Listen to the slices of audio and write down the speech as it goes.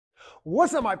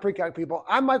What's up, my pre-calc people?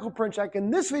 I'm Michael Princhak.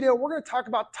 In this video, we're going to talk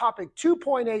about topic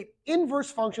 2.8, inverse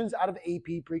functions out of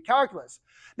AP Precalculus.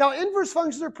 Now, inverse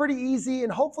functions are pretty easy,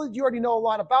 and hopefully you already know a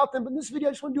lot about them. But in this video,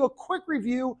 I just want to do a quick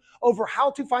review over how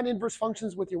to find inverse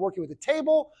functions whether you're working with a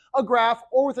table, a graph,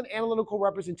 or with an analytical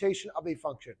representation of a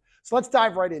function. So let's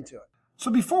dive right into it.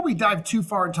 So before we dive too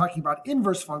far in talking about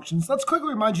inverse functions, let's quickly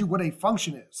remind you what a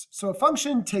function is. So a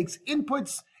function takes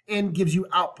inputs and gives you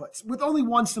outputs, with only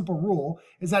one simple rule,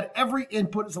 is that every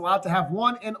input is allowed to have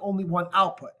one and only one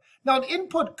output. Now, an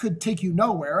input could take you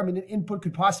nowhere. I mean, an input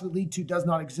could possibly lead to does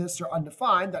not exist or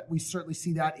undefined. That we certainly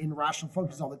see that in rational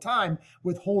functions all the time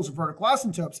with wholes or vertical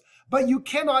asymptotes. But you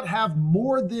cannot have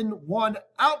more than one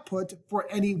output for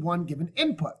any one given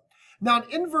input. Now, an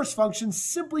inverse function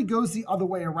simply goes the other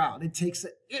way around. It takes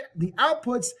the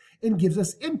outputs and gives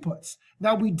us inputs.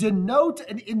 Now, we denote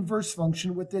an inverse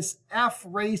function with this f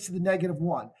raised to the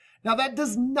 -1. Now, that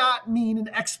does not mean an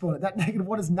exponent. That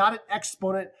 -1 is not an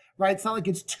exponent, right? It's not like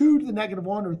it's 2 to the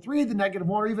 -1 or 3 to the -1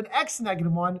 or even x to the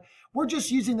 -1. We're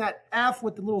just using that f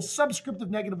with the little subscript of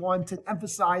 -1 to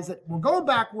emphasize that we're going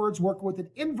backwards, working with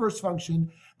an inverse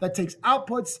function that takes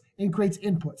outputs and creates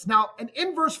inputs. Now, an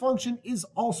inverse function is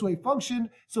also a function,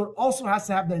 so it also has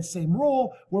to have that same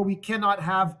rule where we cannot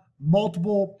have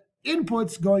multiple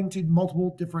inputs going to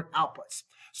multiple different outputs.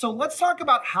 So let's talk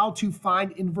about how to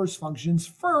find inverse functions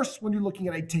first when you're looking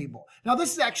at a table. Now,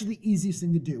 this is actually the easiest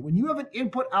thing to do. When you have an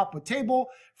input-output table,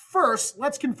 first,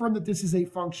 let's confirm that this is a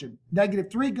function.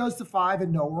 -3 goes to 5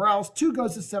 and nowhere else. 2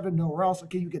 goes to 7, nowhere else.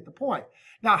 Okay, you get the point.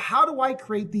 Now, how do I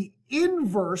create the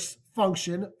inverse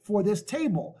function for this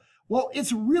table? Well,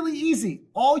 it's really easy.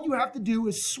 All you have to do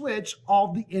is switch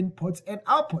all the inputs and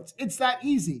outputs. It's that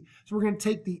easy. So we're going to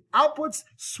take the outputs,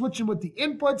 switch them with the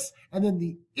inputs, and then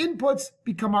the inputs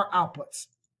become our outputs.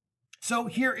 So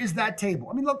here is that table.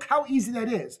 I mean, look how easy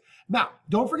that is. Now,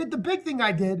 don't forget the big thing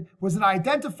I did was that I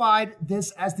identified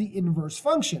this as the inverse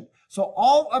function. So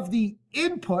all of the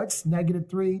inputs,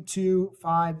 -3, 2,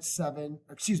 5,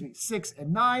 6,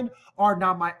 and 9, are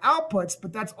now my outputs,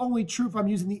 but that's only true if I'm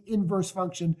using the inverse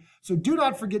function. So do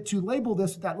not forget to label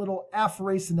this with that little f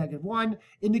raised to -1,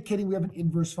 indicating we have an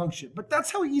inverse function. But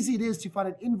that's how easy it is to find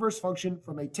an inverse function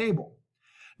from a table.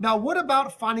 Now, what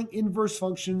about finding inverse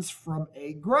functions from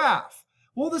a graph?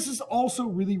 Well, this is also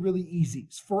really, really easy.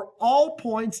 For all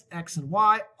points x and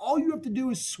y, all you have to do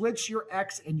is switch your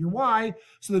x and your y.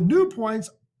 So the new points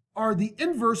are the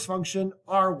inverse function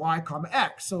r, y, comma,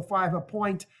 x. So if I have a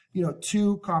point,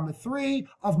 2, 3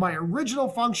 of my original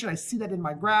function, I see that in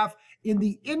my graph. In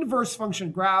the inverse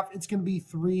function graph, it's going to be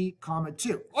 3,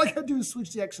 2. All you got to do is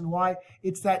switch the x and y.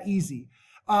 It's that easy.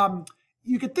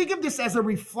 You could think of this as a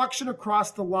reflection across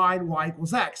the line y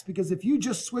equals x, because if you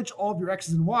just switch all of your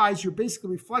x's and y's, you're basically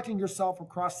reflecting yourself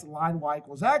across the line y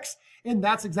equals x, and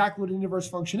that's exactly what an inverse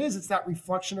function is. It's that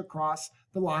reflection across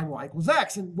the line y equals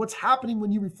x. And what's happening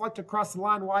when you reflect across the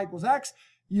line y equals x?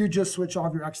 You just switch all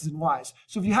of your x's and y's.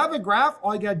 So if you have a graph,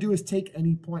 all you got to do is take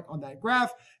any point on that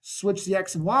graph, switch the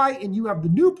x and y, and you have the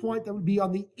new point that would be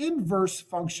on the inverse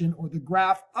function or the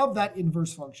graph of that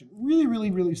inverse function. Really, really,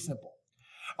 really simple.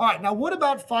 All right, now what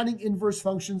about finding inverse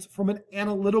functions from an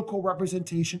analytical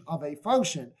representation of a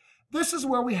function? This is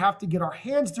where we have to get our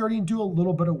hands dirty and do a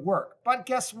little bit of work. But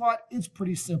guess what? It's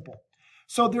pretty simple.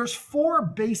 So there's 4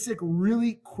 basic,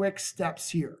 really quick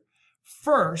steps here.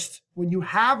 First, when you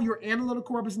have your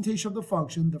analytical representation of the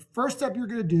function, the first step you're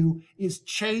going to do is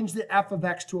change the f of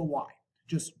x to a y.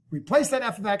 Just replace that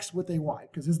f of x with a y,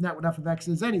 because isn't that what f of x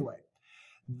is anyway?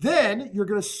 Then you're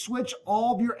going to switch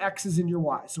all of your x's and your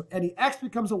y's. So any x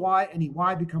becomes a y, any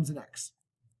y becomes an x.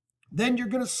 Then you're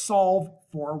going to solve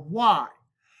for y.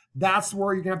 That's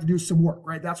where you're going to have to do some work,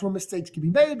 right? That's where mistakes can be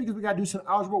made because we got to do some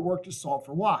algebra work to solve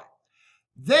for y.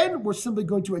 Then we're simply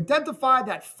going to identify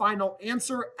that final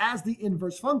answer as the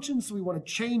inverse function. So we want to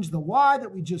change the y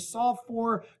that we just solved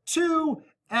for to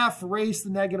f raised to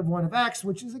the -1 of x,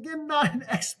 which is, again, not an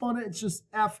exponent. It's just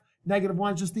f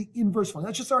 -1 is just the inverse function.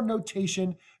 That's just our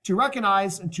notation to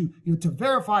recognize and to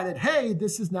verify that, hey,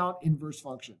 this is now an inverse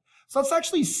function. So let's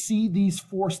actually see these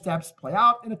 4 steps play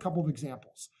out in a couple of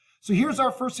examples. So here's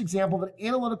our first example of an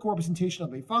analytical representation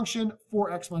of a function,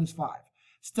 4x minus 5.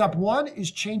 Step 1 is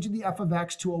changing the f of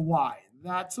x to a y.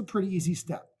 That's a pretty easy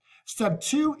step. Step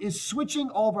 2 is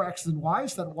switching all of our x's and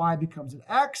y's so that y becomes an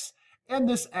x, and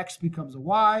this x becomes a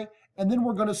y. And then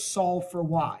we're going to solve for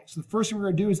y. So the first thing we're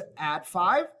going to do is add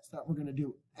 5. So that we're going to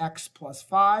do x plus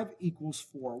 5 equals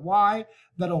 4y.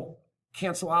 That'll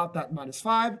cancel out that minus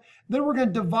 5. Then we're going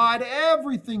to divide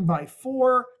everything by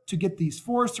 4 to get these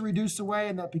 4s to reduce away,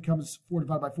 and that becomes 4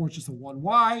 divided by 4 is just a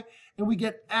 1y, and we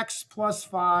get x plus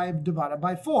 5 divided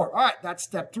by 4. All right, that's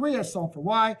step 3. I solve for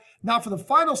y. Now for the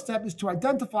final step is to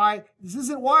identify, this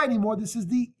isn't y anymore, this is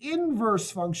the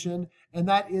inverse function, and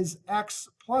that is x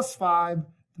plus 5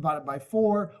 divided by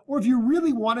 4. Or if you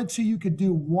really wanted to, you could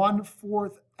do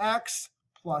 1/4 x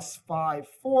plus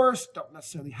 5/4. Don't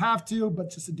necessarily have to, but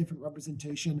just a different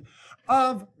representation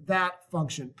of that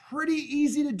function. Pretty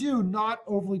easy to do, not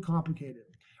overly complicated.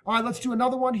 All right, let's do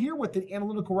another one here with the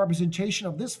analytical representation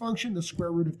of this function, the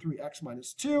square root of 3x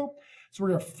minus 2. So we're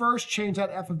going to first change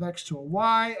that f of x to a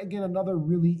y. Again, another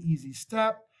really easy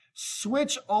step.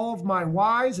 Switch all of my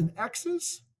y's and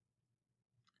x's.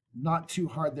 Not too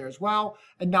hard there as well.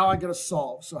 And now I got to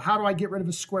solve. So how do I get rid of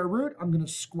a square root? I'm going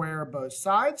to square both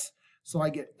sides. So I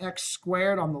get x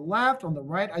squared on the left. On the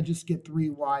right, I just get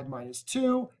 3y minus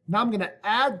 2. Now I'm going to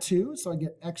add 2. So I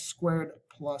get x squared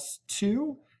plus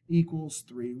 2 equals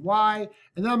 3y.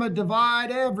 And then I'm going to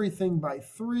divide everything by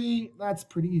 3. That's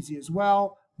pretty easy as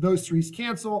well. Those 3's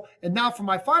cancel. And now for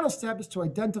my final step is to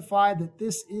identify that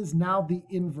this is now the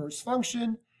inverse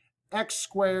function, x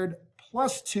squared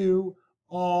plus 2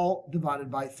 all divided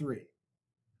by 3.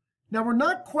 Now we're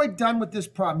not quite done with this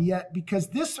problem yet because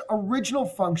this original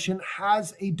function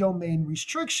has a domain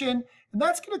restriction, and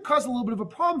that's going to cause a little bit of a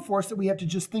problem for us that we have to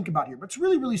just think about here. But it's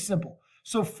really, really simple.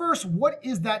 So first, what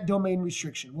is that domain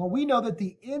restriction? Well, we know that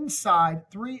the inside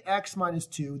 3x minus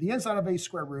 2, the inside of a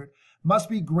square root, must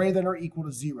be greater than or equal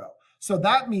to 0. So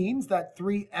that means that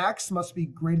 3x must be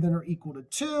greater than or equal to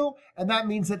 2, and that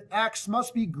means that x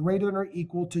must be greater than or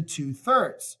equal to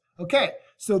 2/3. Okay,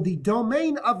 so the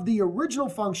domain of the original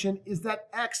function is that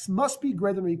x must be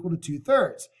greater than or equal to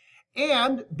 2/3.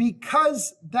 And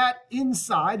because that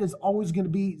inside is always going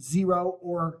to be 0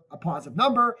 or a positive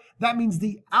number, that means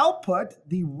the output,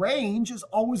 the range, is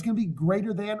always going to be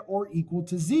greater than or equal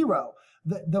to 0.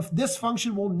 This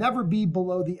function will never be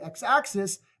below the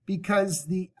x-axis because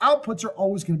the outputs are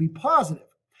always going to be positive.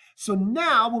 So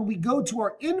now when we go to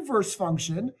our inverse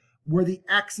function, where the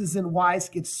x's and y's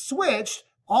get switched,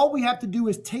 all we have to do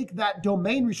is take that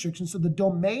domain restriction. So the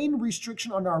domain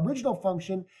restriction on our original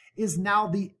function is now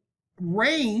the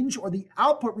range or the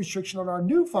output restriction on our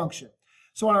new function.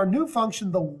 So on our new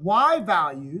function, the y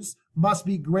values must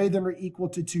be greater than or equal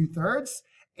to 2/3.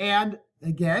 And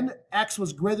again, x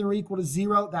was greater than or equal to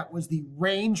 0. That was the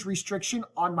range restriction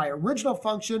on my original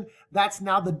function. That's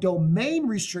now the domain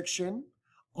restriction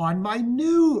on my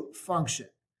new function.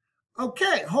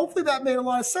 Okay, hopefully that made a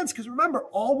lot of sense because remember,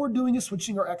 all we're doing is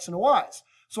switching our x and y's.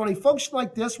 So on a function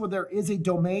like this where there is a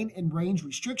domain and range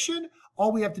restriction,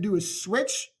 all we have to do is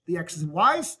switch the x's and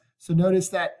y's. So notice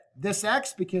that this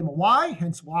x became a y,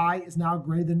 hence y is now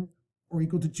greater than or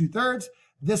equal to 2/3.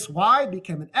 This y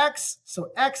became an x,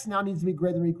 so x now needs to be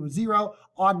greater than or equal to 0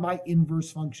 on my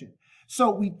inverse function. So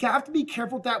we have to be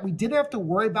careful with that. We didn't have to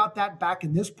worry about that back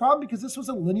in this problem because this was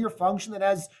a linear function that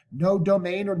has no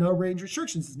domain or no range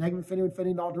restrictions. It's negative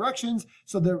infinity in all directions,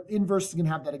 so the inverse is going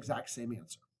to have that exact same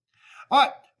answer. All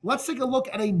right, let's take a look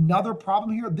at another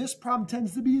problem here. This problem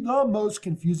tends to be the most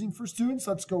confusing for students.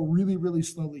 Let's go really, really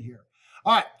slowly here.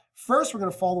 All right, first we're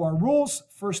going to follow our rules.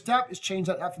 First step is change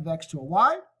that f of x to a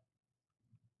y.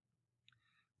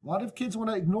 A lot of kids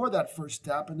want to ignore that first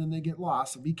step and then they get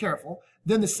lost, so be careful.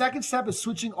 Then the second step is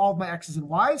switching all of my x's and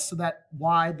y's, so that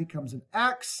y becomes an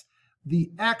x.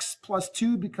 The x plus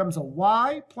 2 becomes a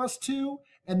y plus 2,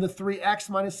 and the 3x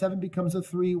minus 7 becomes a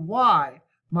 3y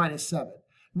minus 7.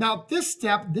 Now this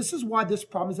step, this is why this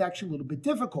problem is actually a little bit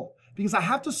difficult, because I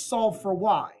have to solve for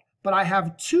y, but I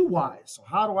have 2 y's. So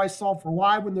how do I solve for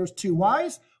y when there's 2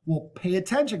 y's? Well, pay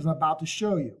attention because I'm about to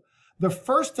show you. The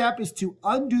first step is to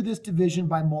undo this division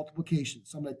by multiplication.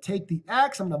 So I'm going to take the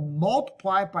x, I'm going to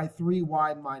multiply it by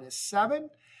 3y minus 7.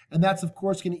 And that's, of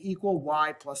course, going to equal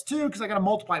y plus 2 because I got to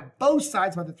multiply both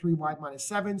sides by the 3y minus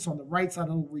 7. So on the right side,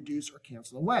 it'll reduce or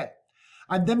cancel away.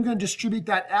 I'm then going to distribute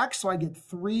that x. So I get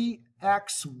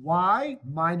 3xy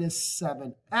minus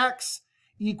 7x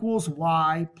equals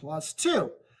y plus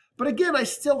 2. But again, I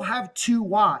still have 2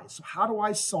 y's. So how do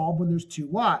I solve when there's 2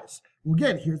 y's? Well,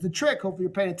 again, here's the trick. Hopefully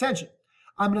you're paying attention.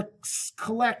 I'm going to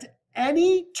collect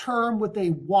any term with a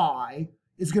y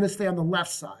is going to stay on the left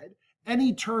side.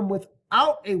 Any term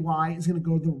without a y is going to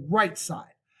go to the right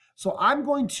side. So I'm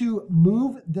going to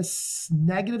move this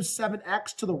negative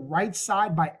 7x to the right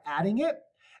side by adding it.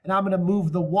 And I'm going to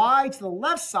move the y to the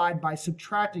left side by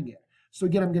subtracting it. So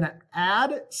again, I'm going to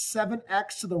add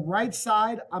 7x to the right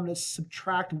side. I'm going to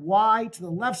subtract y to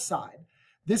the left side.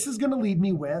 This is going to leave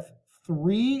me with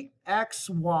 3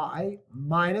 xy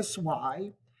minus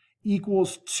y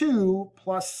equals 2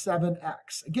 plus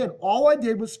 7x. Again, all I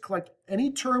did was collect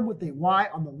any term with a y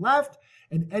on the left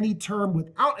and any term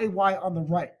without a y on the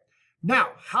right. Now,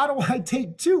 how do I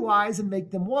take two y's and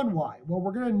make them one y? Well,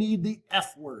 we're going to need the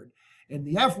F word. And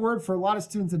the F word for a lot of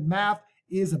students in math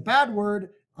is a bad word,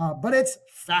 but it's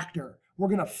factor. We're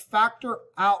going to factor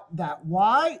out that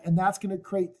y, and that's going to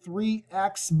create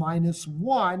 3x minus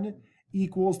 1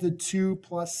 equals the 2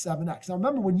 plus 7x. Now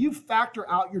remember, when you factor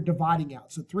out, you're dividing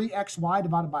out. So 3xy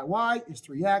divided by y is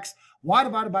 3x. Y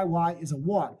divided by y is a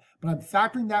 1. But I'm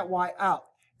factoring that y out.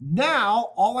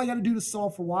 Now, all I got to do to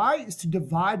solve for y is to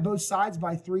divide both sides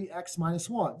by 3x minus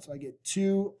 1. So I get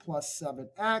 2 plus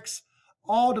 7x,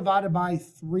 all divided by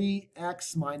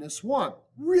 3x minus 1.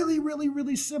 Really, really,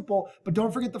 really simple. But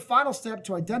don't forget the final step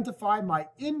to identify my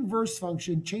inverse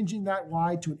function, changing that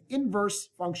y to an inverse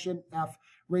function, f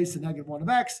raised to negative 1 of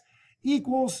x,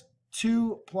 equals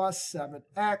 2 plus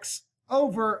 7x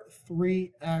over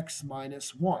 3x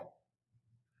minus 1.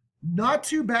 Not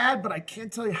too bad, but I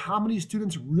can't tell you how many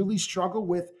students really struggle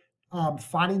with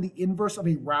finding the inverse of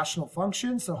a rational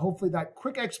function. So hopefully that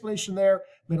quick explanation there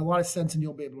made a lot of sense and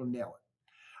you'll be able to nail it.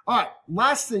 All right,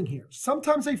 last thing here.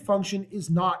 Sometimes a function is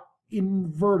not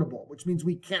invertible, which means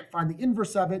we can't find the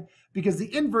inverse of it because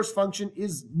the inverse function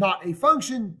is not a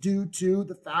function due to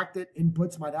the fact that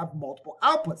inputs might have multiple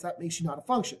outputs. That makes you not a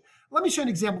function. Let me show you an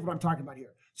example of what I'm talking about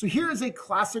here. So here is a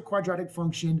classic quadratic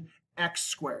function, x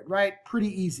squared, right? Pretty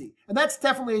easy. And that's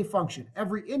definitely a function.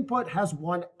 Every input has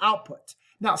one output.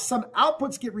 Now, some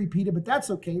outputs get repeated, but that's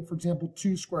okay. For example,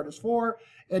 2 squared is 4,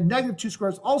 and negative 2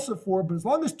 squared is also 4, but as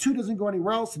long as 2 doesn't go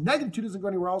anywhere else, and negative 2 doesn't go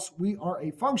anywhere else, we are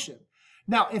a function.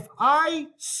 Now, if I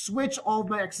switch all of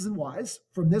my x's and y's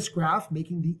from this graph,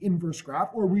 making the inverse graph,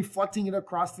 or reflecting it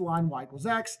across the line y equals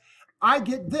x, I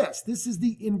get this. This is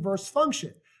the inverse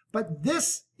function. But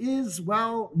this is,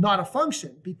 well, not a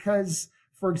function because,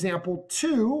 for example,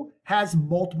 2 has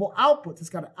multiple outputs. It's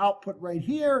got an output right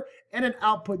here and an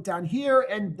output down here,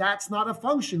 and that's not a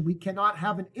function. We cannot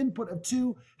have an input of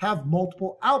 2 have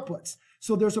multiple outputs.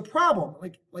 So there's a problem.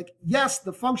 Like yes,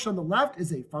 the function on the left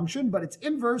is a function, but its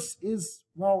inverse is,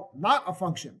 well, not a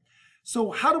function.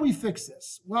 So how do we fix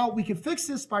this? Well, we can fix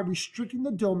this by restricting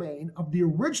the domain of the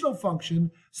original function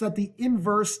so that the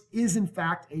inverse is in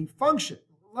fact a function.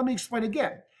 Let me explain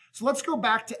again. So let's go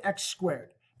back to x squared.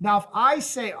 Now, if I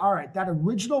say, all right, that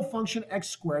original function x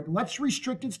squared, let's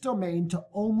restrict its domain to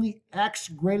only x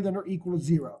greater than or equal to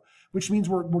 0, which means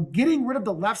we're getting rid of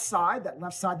the left side, that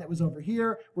left side that was over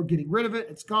here. We're getting rid of it.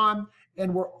 It's gone.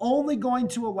 And we're only going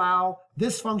to allow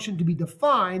this function to be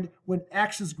defined when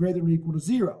x is greater than or equal to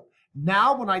 0.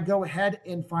 Now, when I go ahead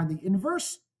and find the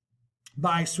inverse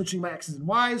by switching my x's and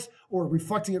y's or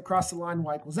reflecting across the line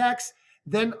y equals x,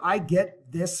 then I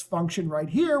get this function right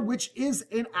here, which is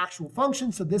an actual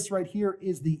function. So this right here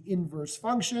is the inverse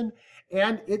function.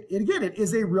 And it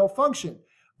is a real function.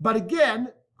 But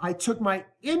again, I took my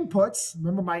inputs.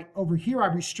 Remember, over here,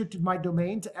 I restricted my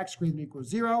domain to x greater than or equal to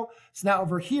 0. So now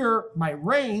over here, my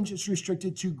range is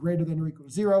restricted to greater than or equal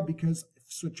to 0 because if you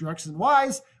switch your x's and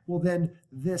y's, well, then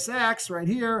this x right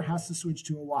here has to switch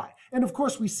to a y. And of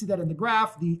course, we see that in the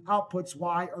graph. The outputs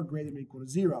y are greater than or equal to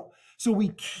 0. So we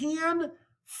can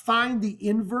find the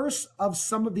inverse of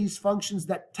some of these functions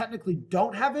that technically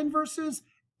don't have inverses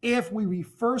if we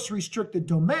first restrict the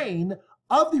domain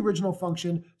of the original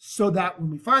function so that when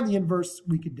we find the inverse,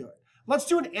 we can do it. Let's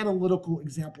do an analytical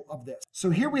example of this. So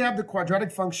here we have the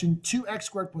quadratic function 2x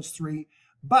squared plus 3,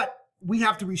 but we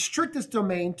have to restrict this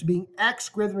domain to being x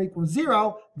greater than or equal to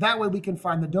 0. That way we can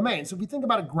find the domain. So if we think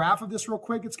about a graph of this real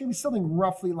quick, it's going to be something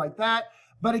roughly like that.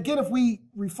 But again, if we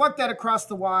reflect that across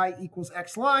the y equals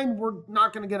x line, we're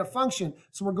not going to get a function.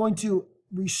 So we're going to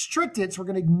restrict it. So we're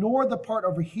going to ignore the part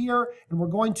over here, and we're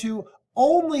going to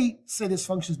only say this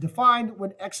function is defined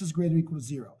when x is greater than or equal to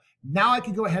 0. Now I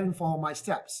can go ahead and follow my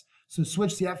steps. So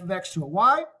switch the f of x to a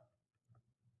y.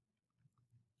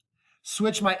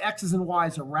 Switch my x's and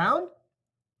y's around.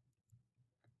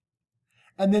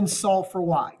 And then solve for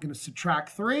y. I'm going to subtract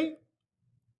 3.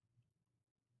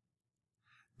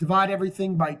 Divide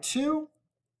everything by 2.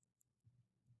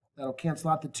 That'll cancel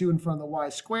out the 2 in front of the y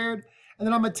squared. And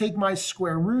then I'm going to take my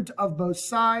square root of both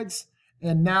sides.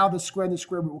 And now the square and the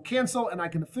square root will cancel. And I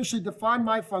can officially define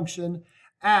my function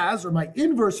as, or my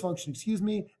inverse function, excuse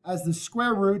me, as the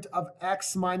square root of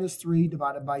x minus 3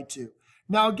 divided by 2.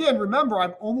 Now again, remember,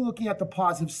 I'm only looking at the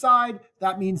positive side.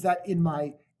 That means that in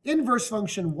my inverse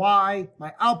function y,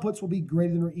 my outputs will be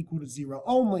greater than or equal to 0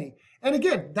 only. And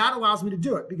again, that allows me to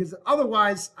do it because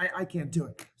otherwise I can't do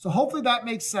it. So hopefully that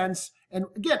makes sense. And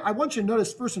again, I want you to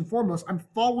notice first and foremost, I'm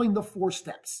following the 4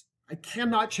 steps. I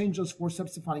cannot change those 4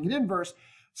 steps to finding an inverse.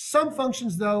 Some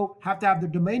functions, though, have to have their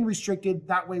domain restricted.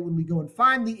 That way, when we go and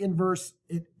find the inverse,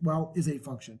 it, well, is a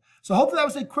function. So hopefully that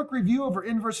was a quick review of our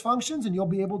inverse functions, and you'll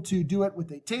be able to do it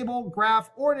with a table, graph,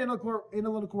 or an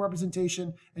analytical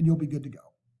representation, and you'll be good to go.